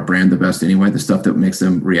people to our brand the best anyway, the stuff that makes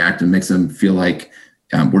them react and makes them feel like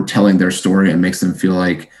we're telling their story and makes them feel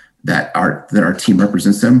like that our team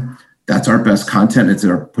represents them. That's our best content. It's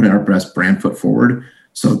putting our best brand foot forward.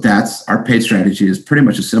 So that's our paid strategy, is pretty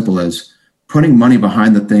much as simple as putting money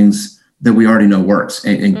behind the things that we already know works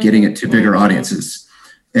and getting it to bigger audiences.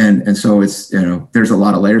 And so it's, there's a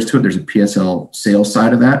lot of layers to it. There's a PSL sales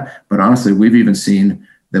side of that. But honestly, we've even seen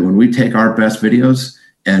that when we take our best videos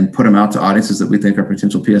and put them out to audiences that we think are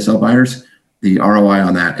potential PSL buyers, the ROI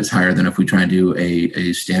on that is higher than if we try and do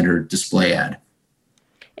a standard display ad.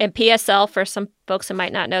 And PSL, for some folks who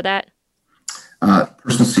might not know that?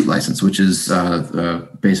 Personal seat license, which is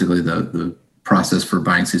basically the process for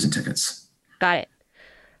buying season tickets. Got it.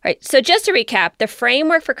 All right. So just to recap, the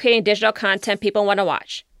framework for creating digital content people want to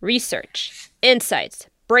watch: research, insights,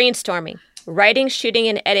 brainstorming, writing, shooting,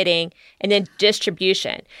 and editing, and then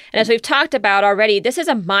distribution. And as we've talked about already, this is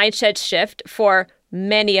a mindset shift for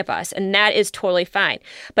many of us, and that is totally fine.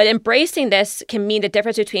 But embracing this can mean the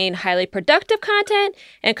difference between highly productive content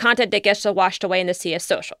and content that gets washed away in the sea of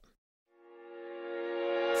social.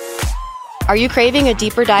 Are you craving a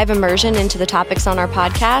deeper dive immersion into the topics on our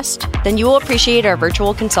podcast? Then you will appreciate our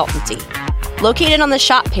virtual consultancy. Located on the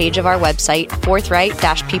shop page of our website,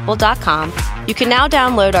 forthright-people.com, you can now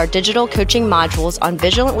download our digital coaching modules on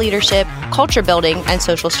vigilant leadership, culture building, and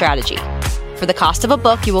social strategy. For the cost of a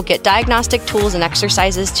book, you will get diagnostic tools and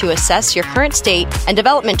exercises to assess your current state and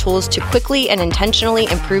development tools to quickly and intentionally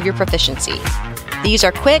improve your proficiency. These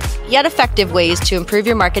are quick yet effective ways to improve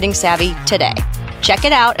your marketing savvy today. Check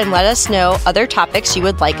it out and let us know other topics you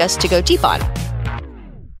would like us to go deep on.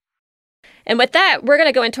 And with that, we're going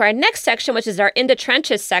to go into our next section, which is our In the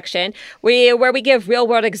Trenches section, where we give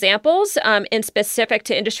real-world examples in specific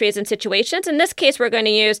to industries and situations. In this case, we're going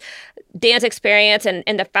to use Dan's experience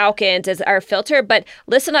and the Falcons as our filter, but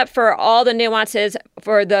listen up for all the nuances,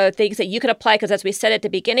 for the things that you can apply, because as we said at the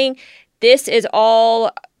beginning, this is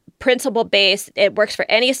all principle-based. It works for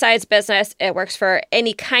any size business. It works for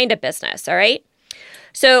any kind of business, all right?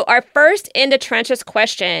 So our first In the Trenches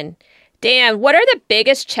question: Dan, what are the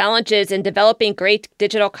biggest challenges in developing great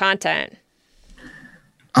digital content?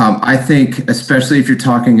 I think, especially if you're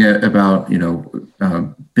talking about,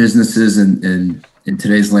 businesses in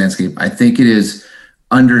today's landscape, I think it is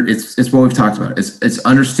it's what we've talked about. It's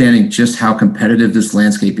understanding just how competitive this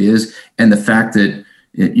landscape is, and the fact that,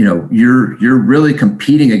 you're really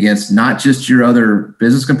competing against not just your other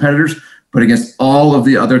business competitors, but against all of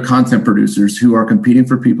the other content producers who are competing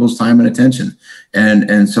for people's time and attention.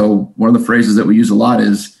 And so one of the phrases that we use a lot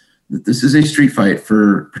is that this is a street fight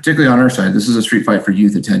particularly on our side, this is a street fight for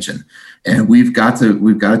youth attention. And we've got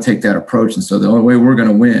to take that approach. And so the only way we're going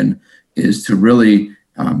to win is to really,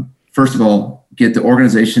 first of all, get the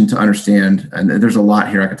organization to understand, and there's a lot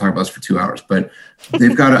here, I could talk about this for 2 hours, but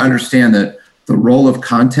they've got to understand that the role of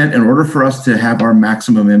content, in order for us to have our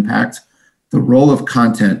maximum impact, the role of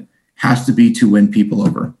content has to be to win people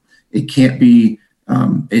over. It can't be,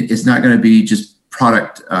 it's not going to be just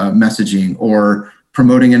product messaging or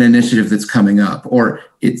promoting an initiative that's coming up,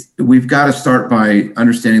 we've got to start by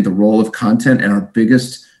understanding the role of content, and our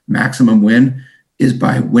biggest maximum win is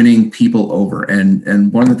by winning people over.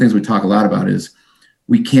 And one of the things we talk a lot about is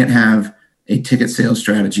we can't have a ticket sales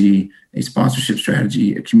strategy, a sponsorship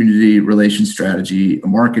strategy, a community relations strategy, a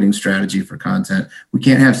marketing strategy for content. We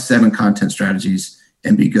can't have 7 content strategies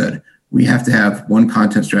and be good. We have to have one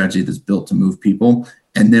content strategy that's built to move people,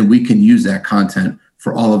 and then we can use that content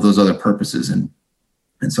for all of those other purposes. And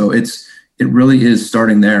so it really is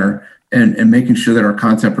starting there and making sure that our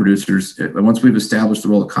content producers, once we've established the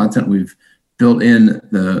role of content, we've built in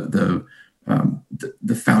the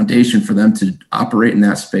foundation for them to operate in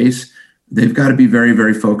that space. They've got to be very,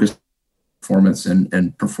 very focused on performance,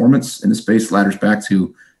 and performance in the space ladders back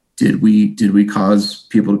to, did we cause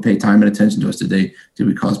people to pay time and attention to us? Did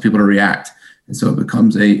we cause people to react? And so it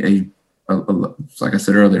becomes a like I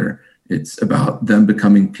said earlier, it's about them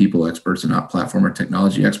becoming people experts and not platform or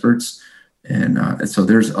technology experts. And so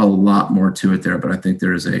there's a lot more to it there, but I think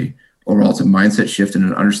there is overall, it's a mindset shift and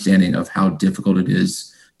an understanding of how difficult it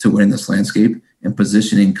is to win in this landscape, and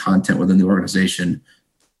positioning content within the organization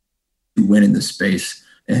to win in this space,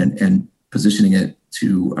 and positioning it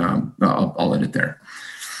to, I'll end it there,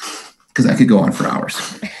 because I could go on for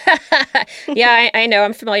hours. Yeah, I know.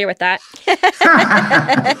 I'm familiar with that.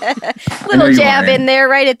 Little jab in there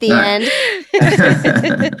right at the end.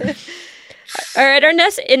 All right, our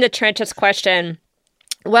next in the trenches question.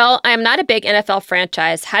 Well, I'm not a big NFL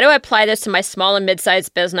franchise. How do I apply this to my small and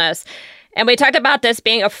mid-sized business? And we talked about this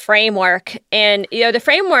being a framework, and the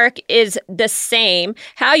framework is the same.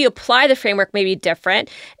 How you apply the framework may be different,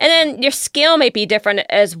 and then your scale may be different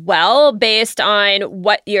as well based on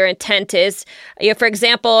what your intent is. For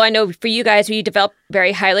example, I know for you guys, we develop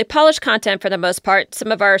very highly polished content for the most part.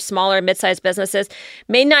 Some of our smaller, mid-sized businesses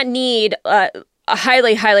may not need a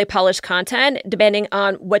highly, highly polished content, depending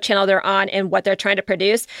on what channel they're on and what they're trying to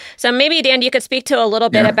produce. So maybe, Dan, you could speak to a little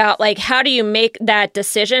bit about how do you make that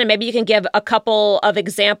decision? And maybe you can give a couple of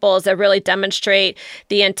examples that really demonstrate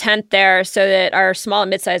the intent there so that our small and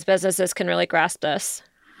mid-sized businesses can really grasp this.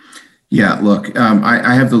 Yeah, look,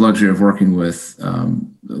 I have the luxury of working with,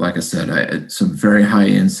 like I said, some very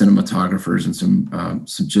high-end cinematographers and some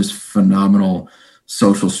just phenomenal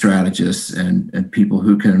social strategists and people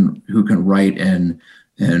who can write and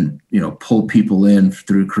pull people in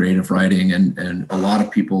through creative writing, and a lot of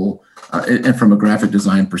people and from a graphic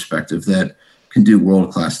design perspective that can do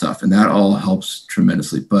world-class stuff, and that all helps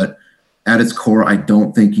tremendously. But at its core, I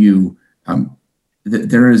don't think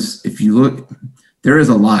there is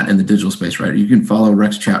a lot in the digital space, right? You can follow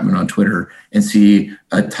Rex Chapman on Twitter and see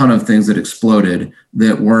a ton of things that exploded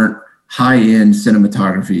that weren't high-end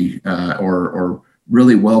cinematography or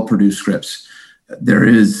really well-produced scripts.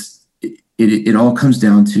 It all comes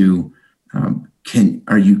down to,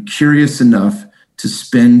 are you curious enough to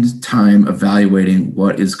spend time evaluating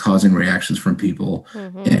what is causing reactions from people?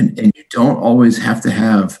 Mm-hmm. And you don't always have to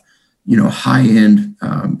have, high-end,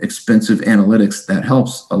 expensive analytics. That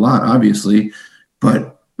helps a lot, obviously.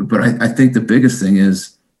 But I think the biggest thing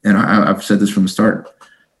is, and I've said this from the start,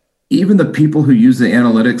 even the people who use the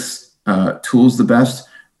analytics tools the best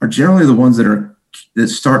are generally the ones that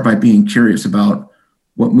start by being curious about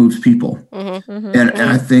what moves people. Mm-hmm, mm-hmm, and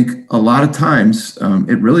I think a lot of times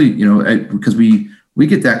it really, because we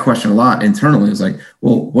get that question a lot internally. It's like,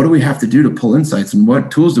 well, what do we have to do to pull insights, and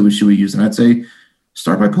what tools should we use? And I'd say,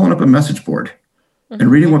 start by pulling up a message board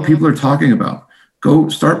and reading what people are talking about. Go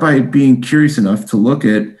start by being curious enough to look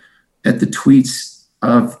at the tweets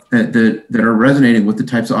that are resonating with the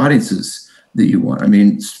types of audiences that you want. I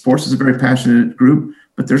mean, sports is a very passionate group,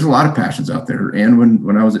 but there's a lot of passions out there. And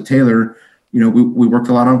when I was at Taylor, we worked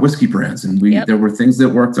a lot on whiskey brands, and there were things that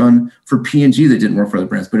worked on for P&G that didn't work for other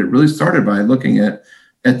brands. But it really started by looking at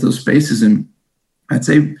those spaces. And I'd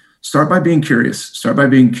say start by being curious. Start by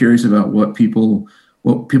being curious about what people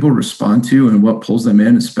respond to and what pulls them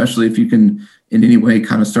in, especially if you can in any way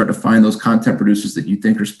kind of start to find those content producers that you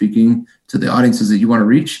think are speaking to the audiences that you want to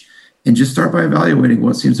reach, and just start by evaluating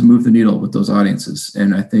what seems to move the needle with those audiences.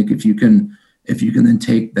 And I think if you can then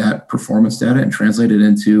take that performance data and translate it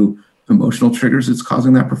into emotional triggers that's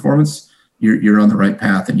causing that performance, you're on the right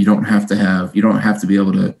path. And you don't have to be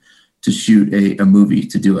able to shoot a movie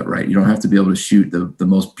to do it right. You don't have to be able to shoot the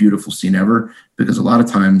most beautiful scene ever, because a lot of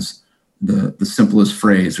times the simplest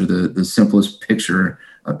phrase or the simplest picture,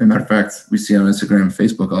 as a matter of fact, we see on Instagram and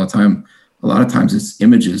Facebook all the time, a lot of times it's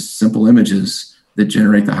simple images that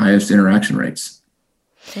generate the highest interaction rates.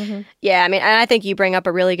 Yeah, I mean, and I think you bring up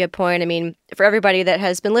a really good point. I mean, for everybody that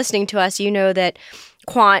has been listening to us, you know that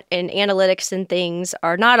quant and analytics and things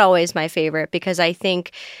are not always my favorite because I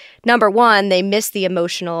think, number one, they miss the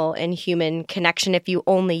emotional and human connection if you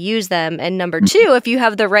only use them. And number two, if you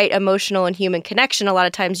have the right emotional and human connection, a lot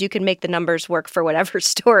of times you can make the numbers work for whatever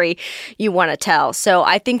story you want to tell. So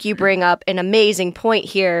I think you bring up an amazing point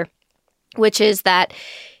here, which is that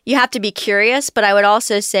you have to be curious, but I would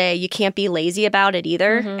also say you can't be lazy about it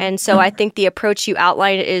either. And so I think the approach you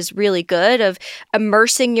outlined is really good of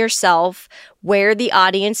immersing yourself where the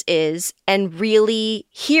audience is and really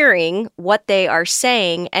hearing what they are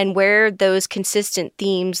saying and where those consistent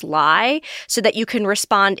themes lie so that you can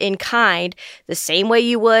respond in kind the same way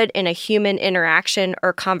you would in a human interaction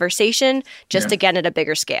or conversation, just again at a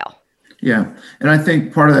bigger scale. Yeah. And I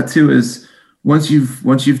think part of that too is once you've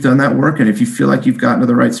done that work, and if you feel like you've gotten to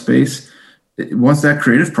the right space, once that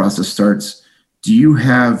creative process starts, do you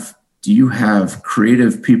have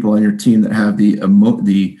creative people on your team that have the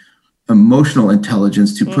emotional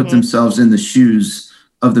intelligence to put themselves in the shoes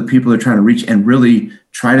of the people they're trying to reach and really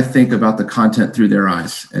try to think about the content through their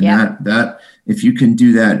eyes? And that if you can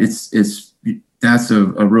do that, that's a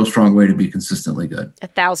real strong way to be consistently good.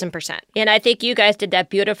 1,000%. And I think you guys did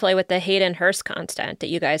that beautifully with the Hayden Hurst content that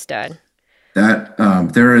you guys did. That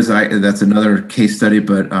that's another case study,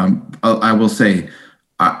 but I will say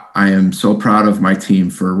I am so proud of my team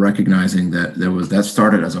for recognizing that that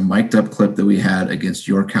started as a mic'd up clip that we had against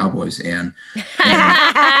your Cowboys, and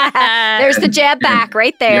there's the jab back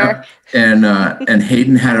right there. Yeah. And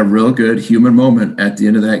Hayden had a real good human moment at the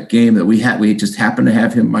end of that game that we just happened to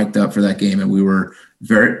have him mic'd up for that game, and we were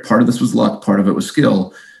part of this was luck, part of it was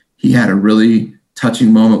skill. He had a really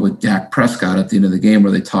touching moment with Dak Prescott at the end of the game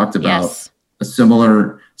where they talked about a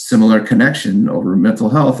similar connection over mental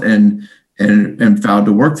health and vowed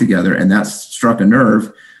to work together. And that struck a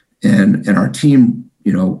nerve. And our team,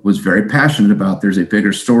 was very passionate about there's a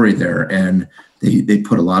bigger story there. And they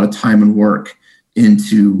put a lot of time and work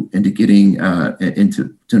into getting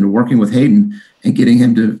into working with Hayden and getting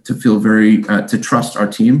him to feel to trust our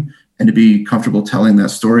team and to be comfortable telling that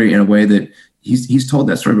story in a way that he's told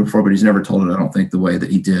that story before, but he's never told it, I don't think, the way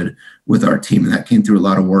that he did with our team. And that came through a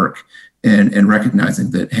lot of work. And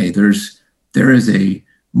recognizing that, hey, there is a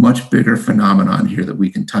much bigger phenomenon here that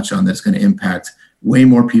we can touch on that's going to impact way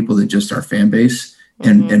more people than just our fan base,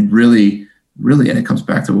 and really, and it comes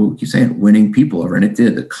back to what we keep saying, winning people over. And it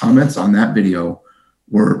did. The comments on that video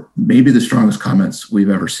were maybe the strongest comments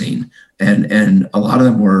we've ever seen, and a lot of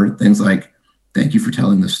them were things like, "Thank you for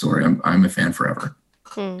telling this story. I'm a fan forever."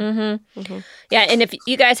 Yeah, and if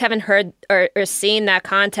you guys haven't heard or seen that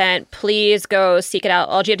content, please go seek it out.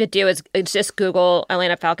 All you have to do is just Google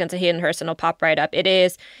Atlanta Falcons and Hayden Hurst, and it'll pop right up. It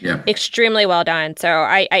is extremely well done. So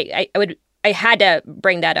I had to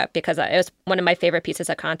bring that up because it was one of my favorite pieces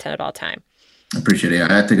of content of all time. I appreciate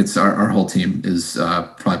it. I think it's our whole team is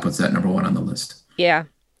probably puts that number one on the list. Yeah.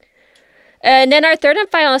 And then our third and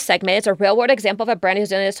final segment is a real-world example of a brand who's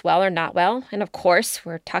doing this well or not well. And of course,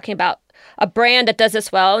 we're talking about a brand that does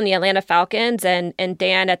this well in the Atlanta Falcons, and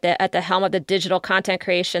Dan at the helm of the digital content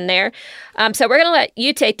creation there. So we're going to let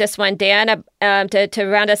you take this one, Dan, to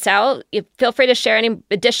round us out. You feel free to share any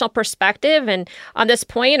additional perspective and on this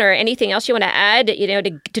point or anything else you want to add,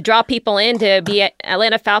 to draw people in to be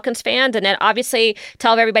Atlanta Falcons fans, and then obviously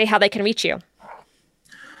tell everybody how they can reach you.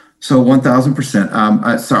 So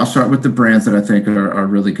 1,000%. So I'll start with the brands that I think are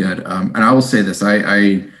really good. And I will say this,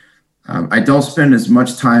 I don't spend as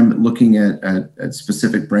much time looking at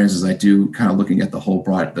specific brands as I do kind of looking at the whole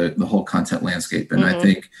the whole content landscape. And I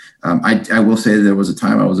think I will say there was a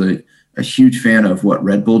time I was a huge fan of what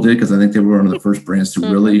Red Bull did, because I think they were one of the first brands to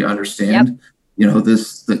really understand,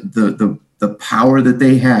 the power that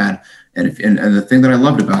they had. And the thing that I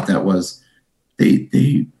loved about that was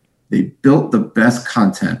they built the best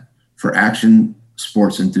content for action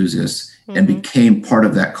sports enthusiasts and became part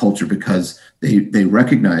of that culture because they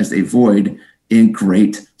recognized a void in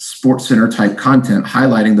great Sports Center type content,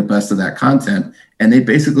 highlighting the best of that content. And they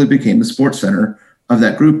basically became the Sports Center of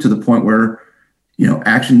that group, to the point where,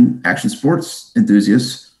 action sports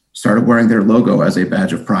enthusiasts started wearing their logo as a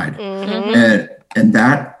badge of pride. And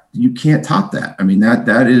that, you can't top that. I mean,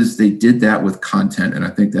 that is, they did that with content. And I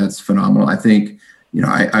think that's phenomenal. I think,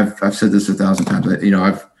 I've said this 1,000 times,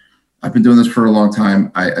 I've been doing this for a long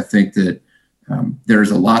time. I think that there's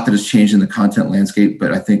a lot that has changed in the content landscape,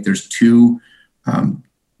 but I think there's two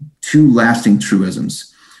lasting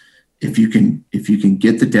truisms. If you can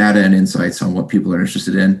get the data and insights on what people are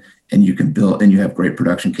interested in, and you can build, and you have great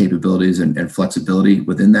production capabilities and flexibility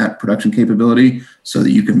within that production capability so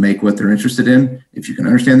that you can make what they're interested in. If you can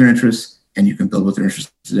understand their interests and you can build what they're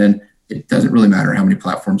interested in. It doesn't really matter how many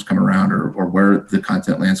platforms come around or where the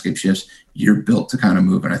content landscape shifts. You're built to kind of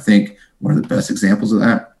move. And I think one of the best examples of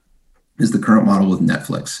that is the current model with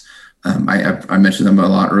Netflix. I mentioned them a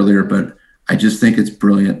lot earlier, but I just think it's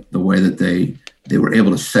brilliant the way that they were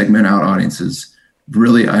able to segment out audiences,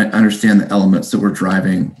 really understand the elements that were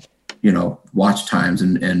driving, watch times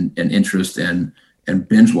and interest and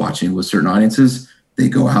binge watching with certain audiences. They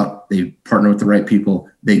go out, they partner with the right people,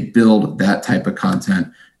 they build that type of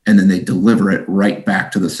content, and then they deliver it right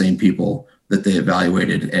back to the same people that they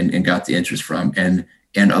evaluated and got the interest from, and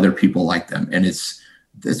other people like them. And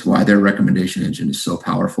that's why their recommendation engine is so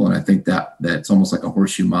powerful. And I think that's almost like a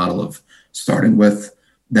horseshoe model of starting with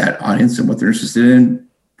that audience and what they're interested in,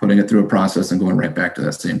 putting it through a process and going right back to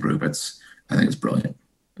that same group. I think it's brilliant.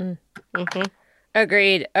 Mm-hmm.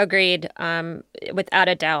 Agreed. Without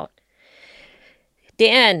a doubt.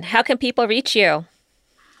 Dan, how can people reach you?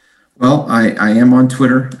 Well, I am on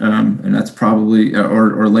Twitter, and that's probably,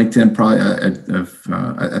 or LinkedIn, probably.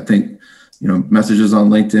 I think, messages on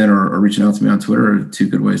LinkedIn or reaching out to me on Twitter are two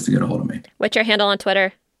good ways to get a hold of me. What's your handle on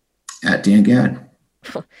Twitter? @DanGad.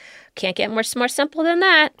 Can't get more simple than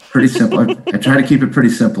that. Pretty simple. I try to keep it pretty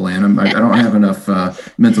simple, Ann. I don't have enough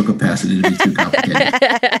mental capacity to be too complicated.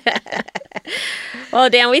 Well,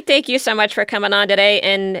 Dan, we thank you so much for coming on today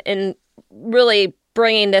and really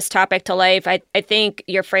bringing this topic to life. I think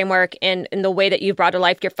your framework and the way that you've brought to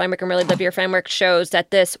life your framework and really live your framework shows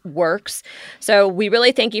that this works. So we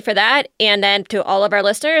really thank you for that. And then to all of our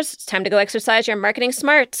listeners, it's time to go exercise your marketing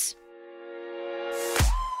smarts.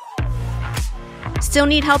 Still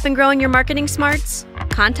need help in growing your marketing smarts?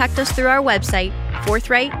 Contact us through our website,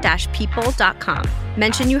 forthright-people.com.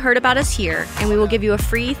 Mention you heard about us here, and we will give you a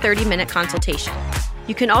free 30-minute consultation.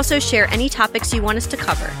 You can also share any topics you want us to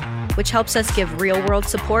cover, which helps us give real-world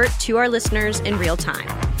support to our listeners in real time.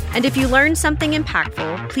 And if you learned something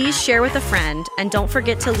impactful, please share with a friend, and don't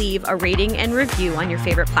forget to leave a rating and review on your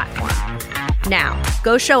favorite platform. Now,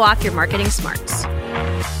 go show off your marketing smarts.